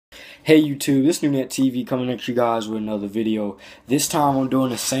Hey YouTube, this NunetTV coming at you guys with another video. This time I'm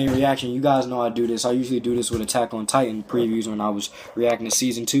doing the same reaction. You guys know I do this. I usually do this with Attack on Titan previews when I was reacting to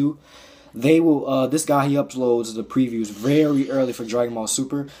Season 2. They will, this guy, he uploads the previews very early for Dragon Ball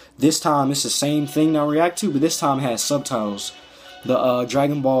Super. This time it's the same thing I react to, but this time it has subtitles. The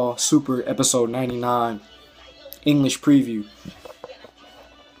Dragon Ball Super Episode 99 English preview.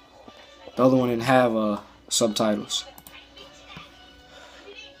 The other one didn't have subtitles.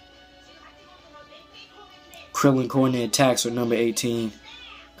 Krillin coordinated attacks with number 18.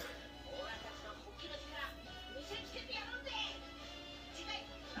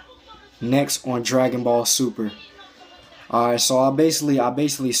 Next on Dragon Ball Super. Alright, so I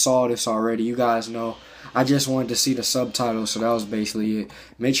basically saw this already. You guys know. I just wanted to see the subtitles, so that was basically it.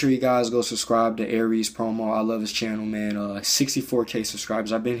 Make sure you guys go subscribe to Aries Promo. I love his channel, man. 64K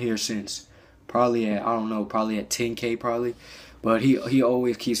subscribers. I've been here since probably at, I don't know, probably at 10K probably. But he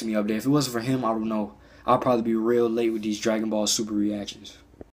always keeps me updated. If it wasn't for him, I don't know. I'll probably be real late with these Dragon Ball Super reactions.